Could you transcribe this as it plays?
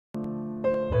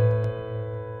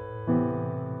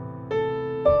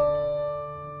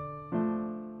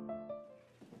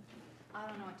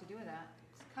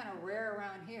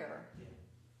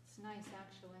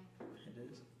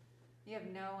You have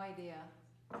no idea.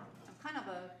 I'm kind of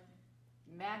a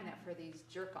magnet for these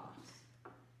jerk-offs.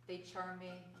 They charm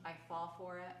me, I fall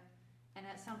for it, and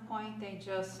at some point they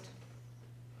just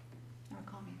never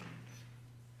call me back.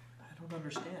 I don't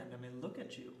understand. I mean, look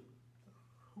at you.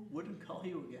 Who wouldn't call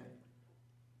you again?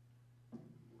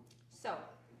 So,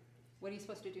 what are you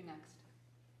supposed to do next?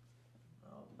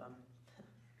 Well, I'm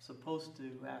supposed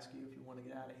to ask you if you want to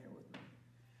get out of here with me.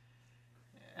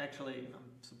 Actually,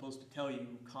 I'm supposed to tell you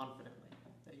confidently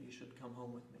that you should come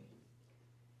home with me.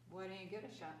 Why don't you give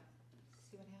it a shot?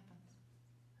 See what happens.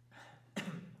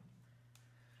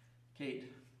 Kate,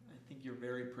 I think you're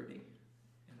very pretty,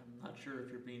 and I'm not sure if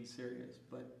you're being serious,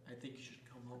 but I think you should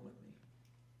come home with me.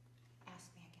 Ask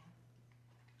me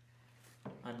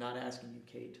again. I'm not asking you,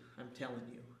 Kate. I'm telling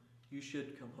you. You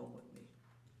should come home with me.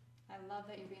 I love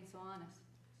that you're being so honest.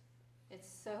 It's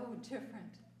so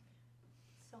different.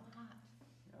 So hot.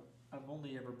 I've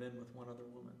only ever been with one other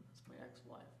woman. That's my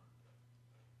ex-wife.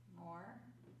 More?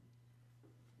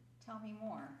 Tell me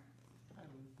more. I'm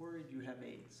worried you have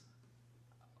AIDS.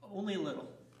 Only a little.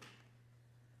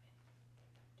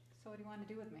 So what do you want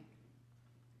to do with me?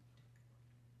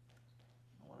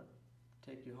 I want to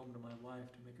take you home to my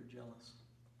wife to make her jealous.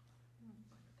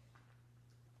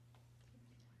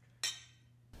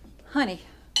 Honey,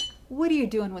 what are you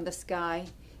doing with this guy?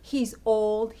 He's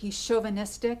old, he's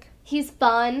chauvinistic. He's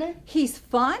fun. He's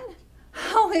fun?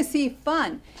 How is he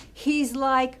fun? He's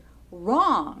like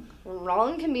wrong.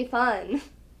 Wrong can be fun.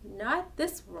 Not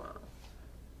this wrong.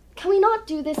 Can we not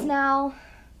do this now?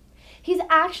 He's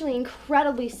actually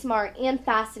incredibly smart and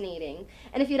fascinating.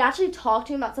 And if you'd actually talked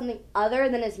to him about something other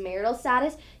than his marital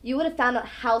status, you would have found out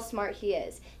how smart he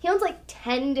is. He owns like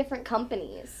 10 different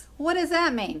companies. What does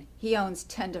that mean? He owns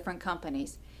 10 different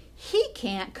companies. He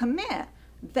can't commit.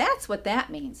 That's what that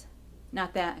means.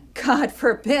 Not that, God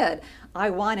forbid, I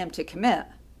want him to commit.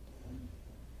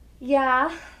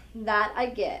 Yeah, that I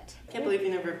get. Can't believe you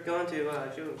never gone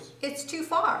to Joe's. It's too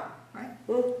far, right?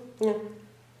 Yeah.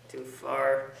 Too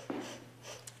far. I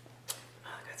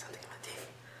got something in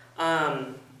my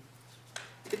teeth.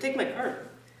 You could take my cart.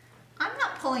 I'm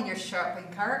not pulling your shopping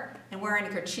cart and wearing a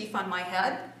kerchief on my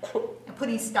head and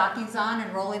putting stockings on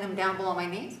and rolling them down below my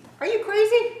knees. Are you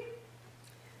crazy?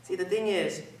 See, the thing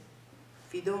is,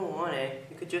 if you don't want it,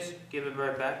 you could just give it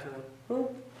right back to them.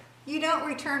 You don't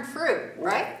return fruit,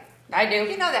 right? I do.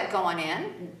 You know that going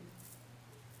in.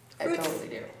 I totally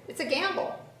do. It's a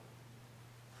gamble.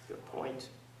 Good point.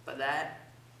 But that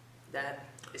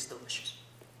is delicious.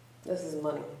 This is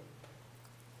money.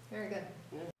 Very good.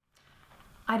 Yeah.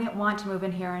 I didn't want to move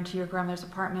in here into your grandmother's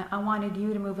apartment. I wanted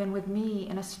you to move in with me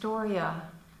in Astoria.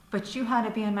 But you had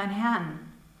to be in Manhattan.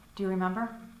 Do you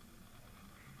remember?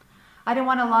 I didn't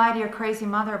want to lie to your crazy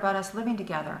mother about us living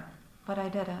together, but I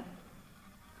did it.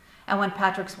 And when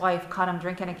Patrick's wife caught him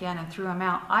drinking again and threw him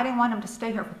out, I didn't want him to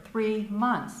stay here for 3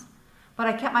 months. But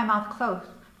I kept my mouth closed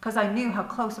because I knew how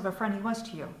close of a friend he was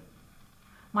to you.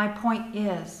 My point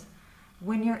is,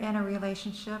 when you're in a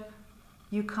relationship,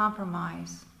 you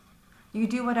compromise. You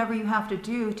do whatever you have to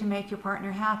do to make your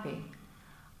partner happy.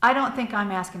 I don't think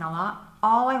I'm asking a lot.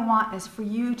 All I want is for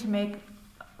you to make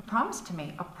a promise to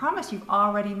me, a promise you've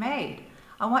already made.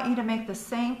 I want you to make the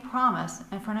same promise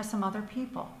in front of some other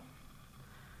people.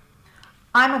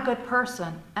 I'm a good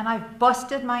person, and I've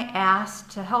busted my ass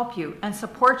to help you and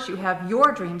support you have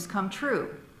your dreams come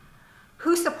true.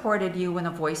 Who supported you when the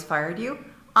voice fired you?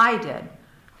 I did.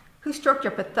 Who stroked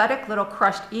your pathetic little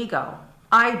crushed ego?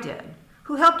 I did.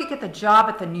 Who helped you get the job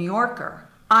at the New Yorker?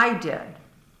 I did.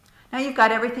 Now you've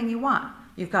got everything you want.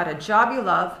 You've got a job you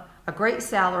love, a great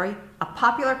salary, a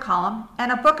popular column,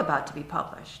 and a book about to be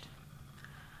published.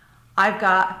 I've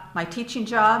got my teaching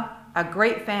job, a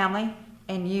great family,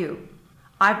 and you.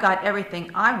 I've got everything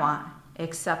I want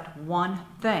except one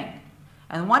thing.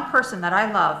 And one person that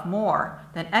I love more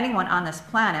than anyone on this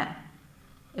planet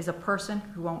is a person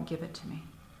who won't give it to me.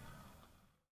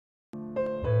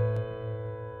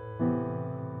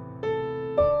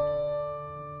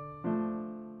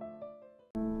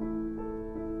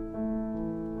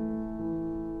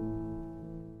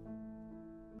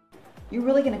 You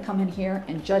really gonna come in here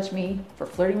and judge me for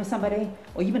flirting with somebody?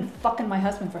 Well, you've been fucking my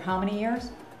husband for how many years?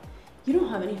 You don't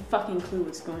have any fucking clue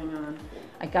what's going on.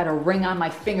 I got a ring on my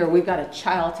finger. We've got a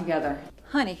child together.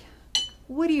 Honey,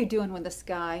 what are you doing with this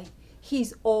guy?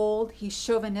 He's old. He's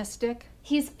chauvinistic.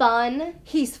 He's fun.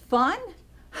 He's fun?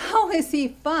 How is he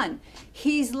fun?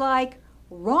 He's like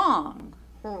wrong.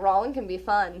 Wrong can be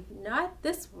fun. Not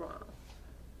this wrong.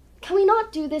 Can we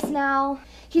not do this now?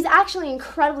 He's actually an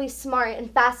incredibly smart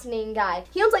and fascinating guy.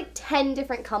 He owns like 10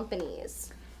 different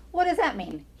companies. What does that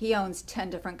mean? He owns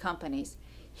 10 different companies.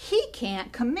 He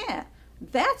can't commit.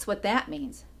 That's what that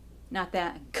means. Not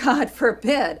that, God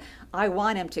forbid, I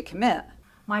want him to commit.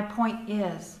 My point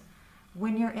is,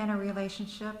 when you're in a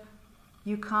relationship,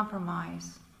 you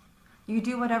compromise. You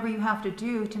do whatever you have to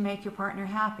do to make your partner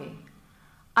happy.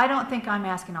 I don't think I'm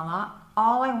asking a lot.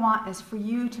 All I want is for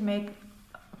you to make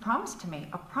a promise to me,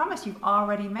 a promise you've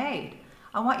already made.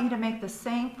 I want you to make the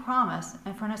same promise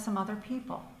in front of some other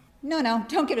people. No,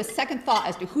 don't give a second thought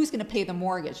as to who's going to pay the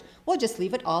mortgage. We'll just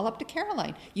leave it all up to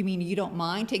Caroline. You mean you don't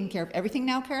mind taking care of everything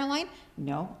now, Caroline?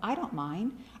 No, I don't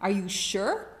mind. Are you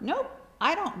sure? Nope,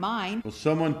 I don't mind. Will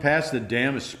someone pass the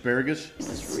damn asparagus? This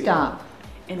is real. Stop.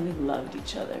 And we loved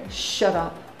each other. Shut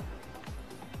up.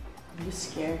 You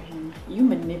scare him. You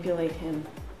manipulate him.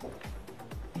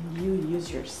 And you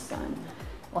use your son.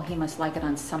 Well, he must like it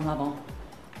on some level.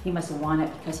 He must want it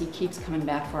because he keeps coming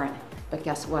back for it. But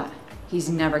guess what? He's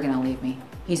never going to leave me.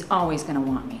 He's always going to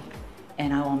want me.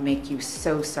 And I will make you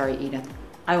so sorry, Edith.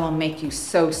 I will make you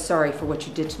so sorry for what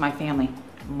you did to my family.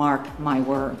 Mark my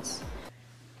words.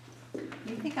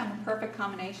 You think I'm a perfect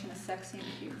combination of sexy and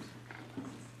cute?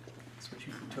 That's what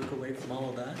you took away from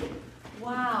all of that?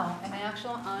 Wow, an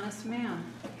actual honest man.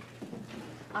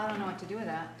 I don't know what to do with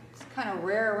that. It's kind of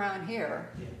rare around here.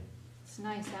 Yeah. It's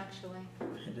nice, actually.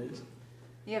 It is.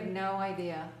 You have no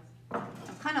idea.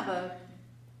 I'm kind of a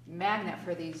magnet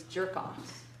for these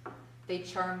jerk-offs. They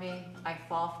charm me, I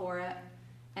fall for it,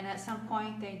 and at some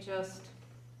point they just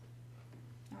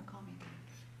never call me back.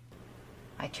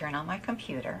 I turn on my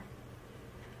computer.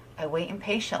 I wait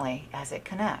impatiently as it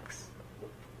connects.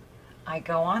 I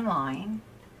go online,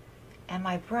 and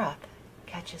my breath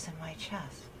catches in my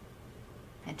chest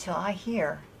until I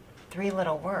hear 3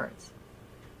 little words.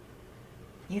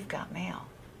 You've got mail.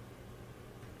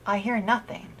 I hear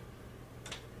nothing.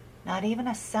 Not even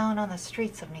a sound on the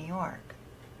streets of New York.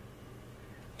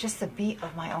 Just the beat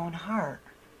of my own heart.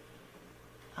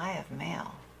 I have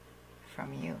mail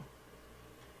from you.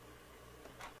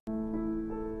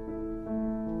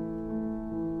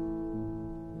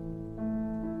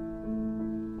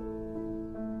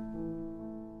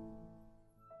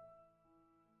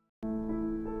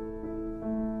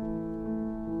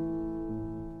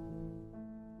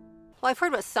 Well, I've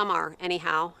heard what some are,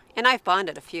 anyhow, and I've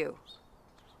bonded a few.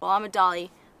 Well, I'm a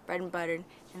Dolly, bread and buttered,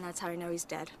 and that's how I know he's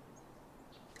dead.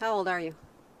 How old are you?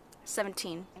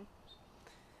 17.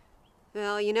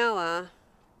 Well, you know,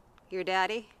 your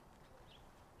daddy,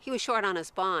 he was short on his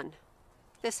bond.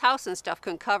 This house and stuff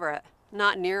couldn't cover it.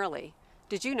 Not nearly.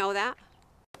 Did you know that?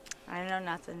 I didn't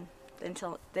know nothing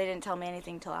until they didn't tell me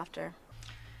anything till after.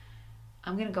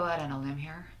 I'm gonna go out on a limb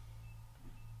here.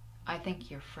 I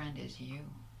think your friend is you.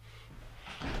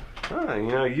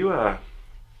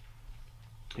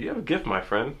 You have a gift, my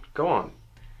friend. Go on.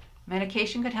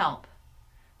 Medication could help.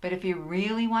 But if you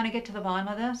really want to get to the bottom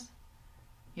of this,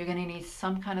 you're going to need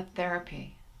some kind of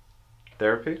therapy.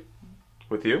 Therapy?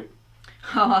 With you?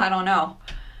 Oh, I don't know.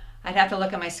 I'd have to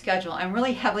look at my schedule. I'm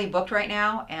really heavily booked right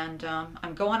now, and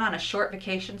I'm going on a short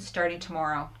vacation starting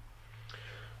tomorrow.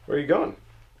 Where are you going?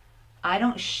 I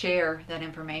don't share that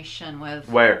information with...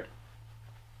 Where?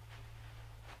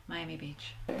 Miami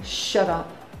Beach. Shut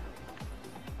up.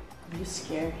 You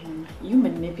scare him. You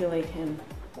manipulate him.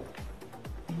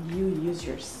 And you use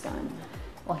your son.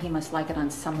 Well, he must like it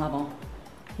on some level.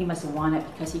 He must want it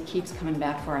because he keeps coming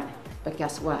back for it. But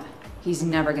guess what? He's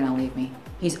never going to leave me.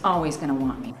 He's always going to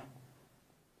want me.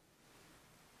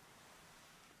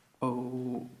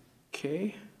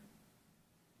 Okay.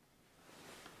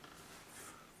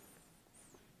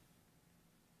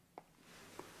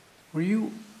 Were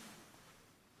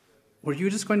you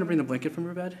just going to bring the blanket from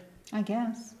your bed? I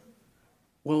guess.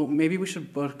 Well, maybe we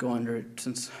should both go under it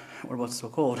since we're both so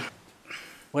cold.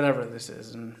 Whatever this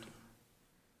is, and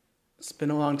it's been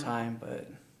a long time, but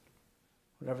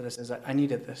whatever this is, I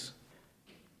needed this.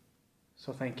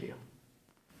 So thank you.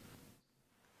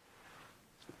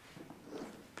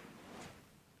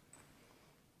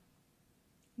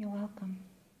 You're welcome.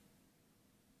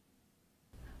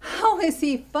 How is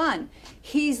he fun?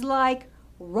 He's like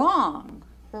wrong.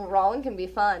 Wrong can be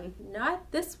fun.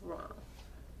 Not this wrong.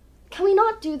 Can we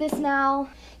not do this now?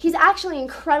 He's actually an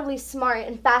incredibly smart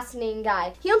and fascinating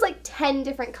guy. He owns like 10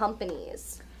 different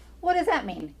companies. What does that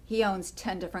mean? He owns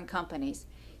 10 different companies.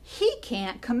 He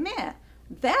can't commit.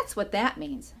 That's what that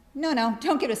means. No,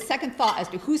 don't give a second thought as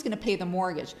to who's going to pay the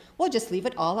mortgage. We'll just leave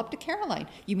it all up to Caroline.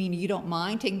 You mean you don't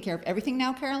mind taking care of everything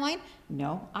now, Caroline?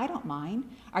 No, I don't mind.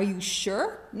 Are you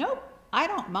sure? Nope, I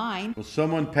don't mind. Will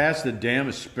someone pass the damn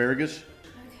asparagus?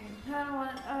 Okay, I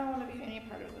don't want to be any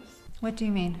part of this. What do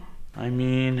you mean? I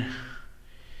mean,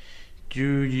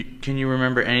 Can you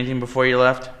remember anything before you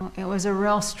left? It was a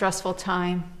real stressful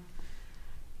time.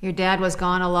 Your dad was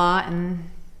gone a lot, and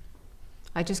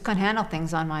I just couldn't handle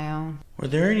things on my own. Were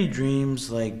there any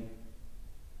dreams, like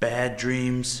bad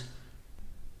dreams?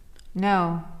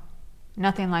 No,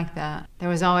 nothing like that. There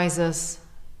was always this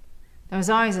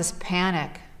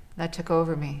panic that took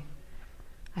over me.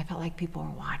 I felt like people were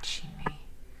watching me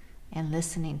and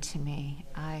listening to me.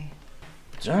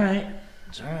 It's all right.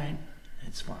 It's all right.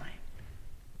 It's fine.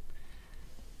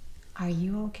 Are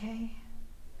you okay?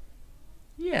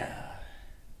 Yeah.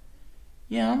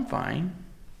 Yeah, I'm fine.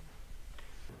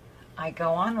 I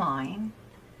go online,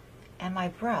 and my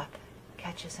breath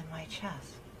catches in my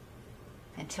chest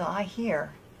until I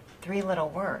hear 3 little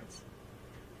words.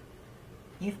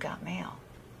 You've got mail.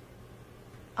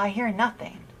 I hear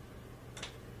nothing,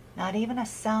 not even a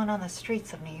sound on the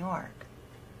streets of New York.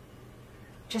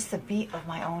 Just the beat of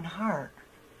my own heart.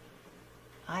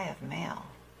 I have mail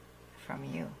from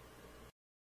you.